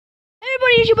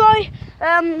it's your boy,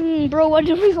 bro 1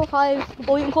 2 3 4 5.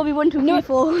 Or you can call me 1 2 3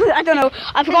 4. I don't know.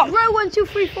 I forgot. Bro 1 2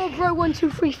 3 4. Bro 1 2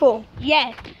 3 4.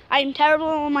 Yeah, I'm terrible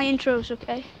on my intros.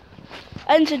 Okay.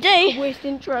 And today, Worst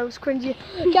intros, cringy.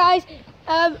 Guys,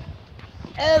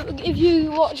 if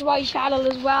you watch my channel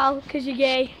as well, because you're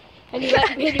gay, and you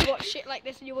like really watch shit like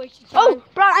this and you waste your time. oh,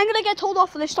 Brad, I'm gonna get told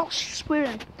off for this. Stop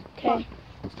swearing. Okay.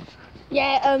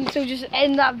 Yeah, so just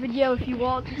end that video if you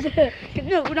want. No,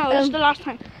 it's the last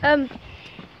time.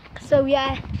 So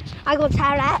yeah, I got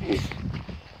Tourette's.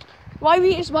 Why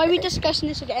are we discussing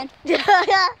this again?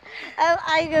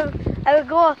 I would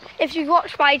go if you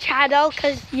watch my channel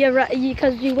because you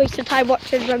waste your time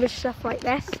watching rubbish stuff like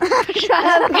this.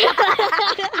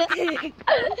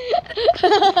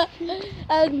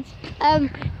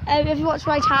 And if you watch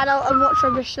my channel and watch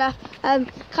rubbish stuff,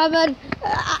 comment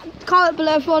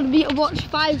below if you want me to watch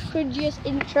 5 cringiest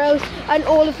intros, and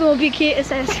all of them will be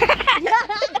Curtis's.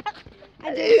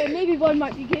 I don't know, maybe one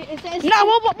might be Curtis's. No,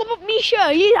 what about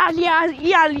Misha?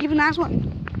 Yeah, even that's one.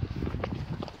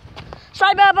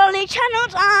 Cyberbully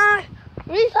channels are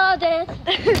retarded.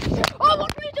 Oh,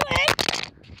 what are we doing?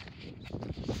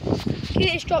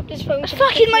 Curtis dropped his phone. It's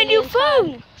fucking my new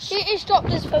phone. Curtis dropped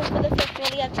his phone for the 5th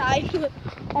millionth time.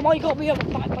 Oh my god, we have a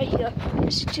bag right here.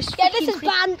 This is just this is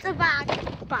Banter bag.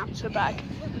 Banter bag.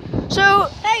 So,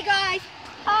 hey guys,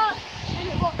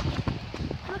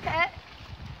 look at it.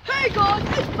 Hey guys,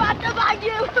 it's Banter bag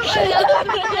you. I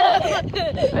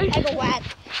got wet.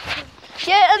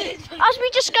 yeah, as we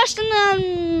discussed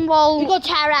in well, We got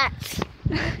Tourette's.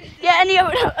 yeah, any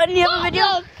other video,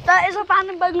 that is a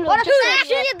Banter bag. What Just- are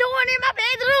you doing in my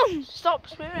bedroom? Stop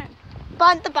swearing.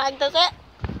 Banter bag does it.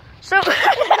 So,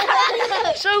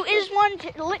 so is one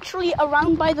literally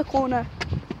around by the corner,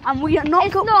 and we are not.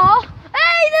 It's not.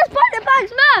 Hey, there's Banter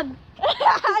bags, mum.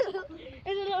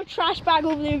 There's a little trash bag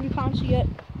over there if you can't see it.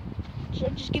 So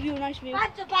just give you a nice view.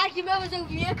 Banter bag, your mother's over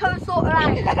here. Come and sort her out.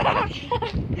 I'm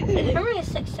ringing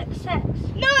 666.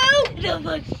 No.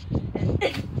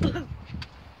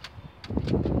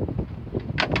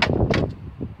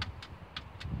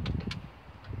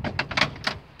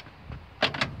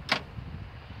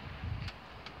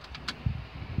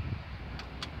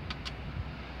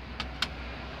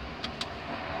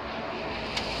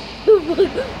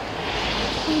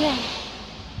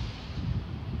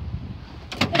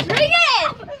 It's ringing!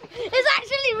 It's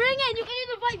actually ringing! You can hear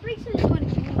the vibrations going.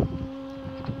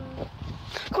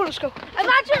 Come on, let's go.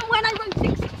 Imagine when I wrote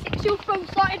 666, your phone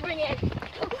started ringing.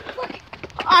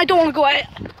 I don't want to go out.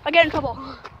 I get in trouble.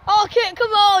 Oh, Kit,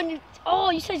 come on! Oh,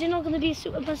 you said you're not going to be a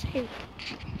super pussy.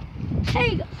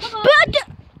 Hey, come on. But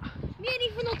Me and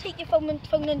Ethan will take your phone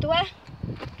underwear.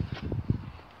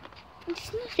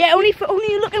 yeah, only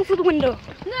looking through the window.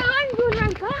 No, I'm going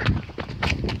around back.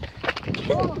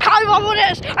 Oh. I'm off on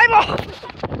this. I'm off.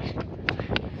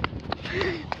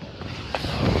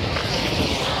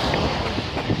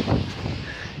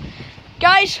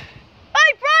 Guys,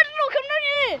 hey Brad, look, come down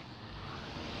here.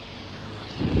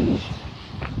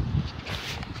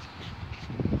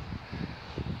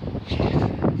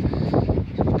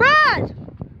 Brad.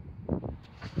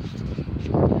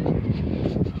 Oh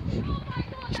my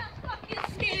god, that's fucking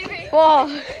scary. Whoa.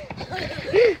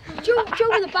 Joe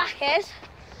in the back is.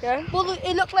 Yeah. Well,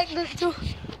 it looked like the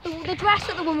dress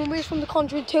that the woman wears from The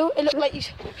Conjuring 2. It looked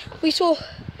like we saw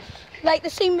like the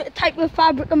same type of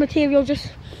fabric and material.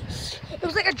 Just it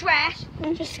was like a dress,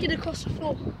 just skid across the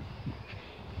floor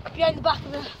behind the back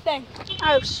of the thing.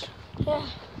 House. Yeah.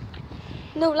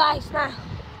 No lies now.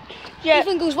 Yeah.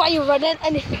 Ethan goes, "Why are you running?"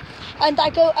 And I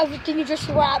go, "Everything you just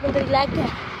what happened to the leg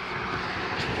there."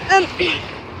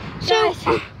 So Guys,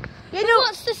 you know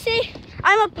what's to see?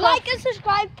 I'm a Like and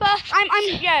subscribe first.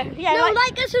 yeah. No,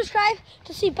 like and subscribe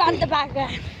to see Banter back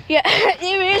there. Yeah.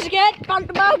 Here it is again.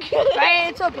 Banter bag. Right,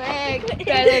 it's a big.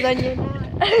 Better than you know.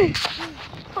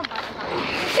 Come on,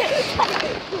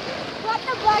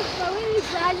 Banter bag, really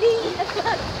brandy.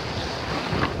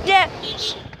 Yeah.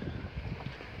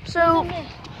 So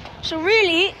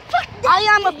really, I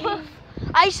am a puff.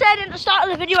 I said at the start of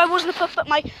the video I wasn't a puff, but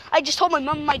I just told my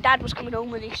mum and my dad was coming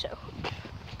home with me, so.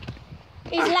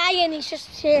 He's lying, he's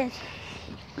just shit.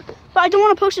 But I don't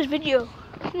want to post this video.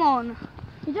 Come on.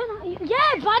 You don't know.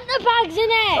 Yeah, Banter bag's in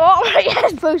it. Oh,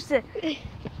 yes, post it.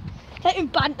 Type in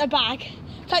Banter bag.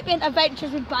 Type in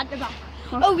adventures with Banter bag.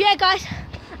 Oh yeah, guys.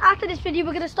 After this video,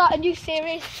 we're gonna start a new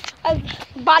series of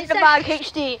Banter bag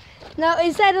HD. No,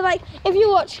 instead of like, if you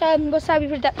watch Wasabi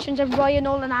Productions and Ryan,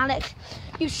 Noel and Alex,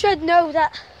 you should know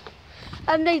that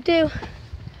they do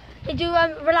They do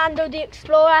Rolando the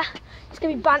Explorer. It's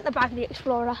gonna be Banter Bag the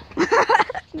Explorer.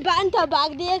 Banter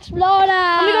Bag the Explorer.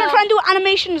 And we're gonna try and do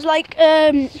animations like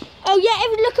Oh yeah,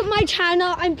 if you look at my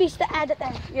channel, I'm just the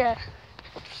editor. yeah.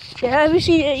 Yeah, have you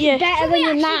seen it? Yeah. Better than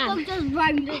your nan. Just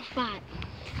round the back.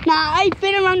 Nah, I've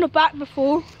been around the back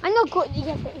before. I'm not going.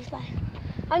 Yeah, but he's like,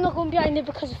 I'm not going behind it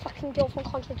because of fucking girlfriend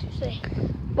contradictory.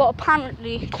 But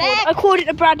apparently, according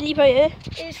to Bradley right here.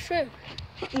 It's true.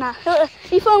 Nah.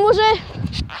 Your phone was it?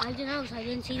 I don't know, so I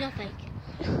didn't see nothing.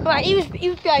 Right, he was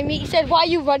behind me. He said, "Why are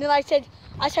you running?" I said,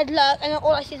 "Look," and then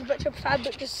all I see is a bunch of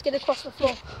fabric just skid across the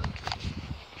floor.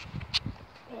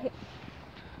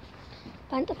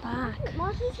 Banter Bag.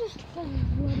 Martin's just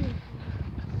running.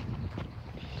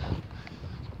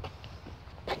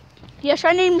 Yeah,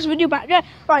 should I name this video Banter?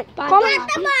 Right, Banter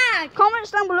Bag!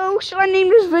 comments down below. Should I name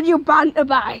this video Banter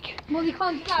Bag? Well, we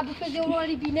can't do that because they'll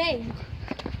already be named.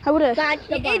 How would it?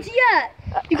 You idiot!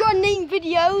 You gotta name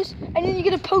videos, and then you're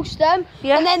gonna post them,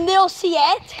 Yeah. and then they'll see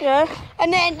it, Yeah.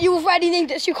 and then you've already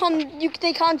named it, so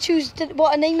they can't choose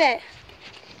what to name it.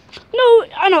 No,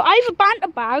 I know. Either Banter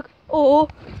Bag or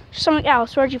something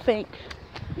else. What do you think?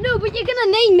 No, but you're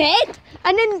gonna name it,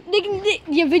 and then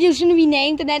your video's gonna be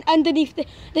named, and then underneath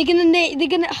your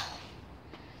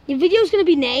video's gonna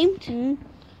be named, Mm.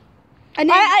 and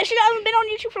then I actually haven't been on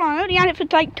YouTube for long. I only had it for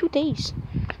like 2 days.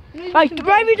 Right,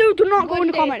 right, we do not go in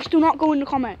the comments. Do not go in the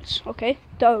comments, okay?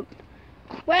 Don't.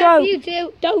 whatever you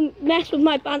do, don't mess with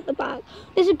my Banter Bag.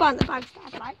 This is Banter Bag's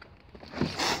dad, like.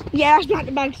 Yeah, that's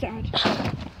Banter Bag's dad.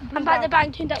 And Banter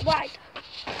Bag turned out white.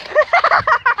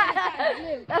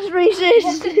 That's racist.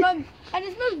 What's his mum? And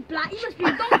his mum's black. He must be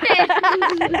adopted. Yeah,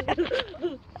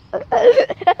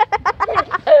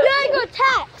 I got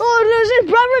text. Oh, there's his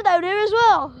brother down here as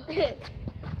well.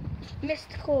 Missed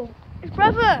call. His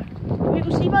brother. We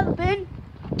can see by the bin.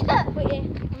 Wait, yeah.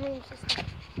 I'm wrong, sister.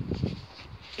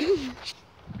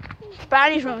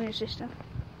 Barry's wrong, his sister.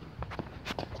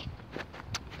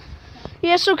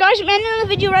 Yeah, so guys, I'm ending the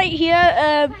video right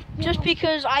here. Just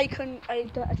because I didn't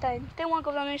want to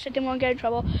go down there, so I didn't want to get in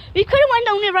trouble. We could have went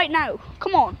down there right now.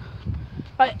 Come on.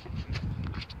 Right.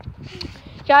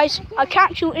 Guys, I'll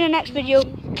catch you in the next video.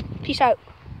 Peace out.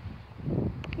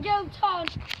 Yo, Tom.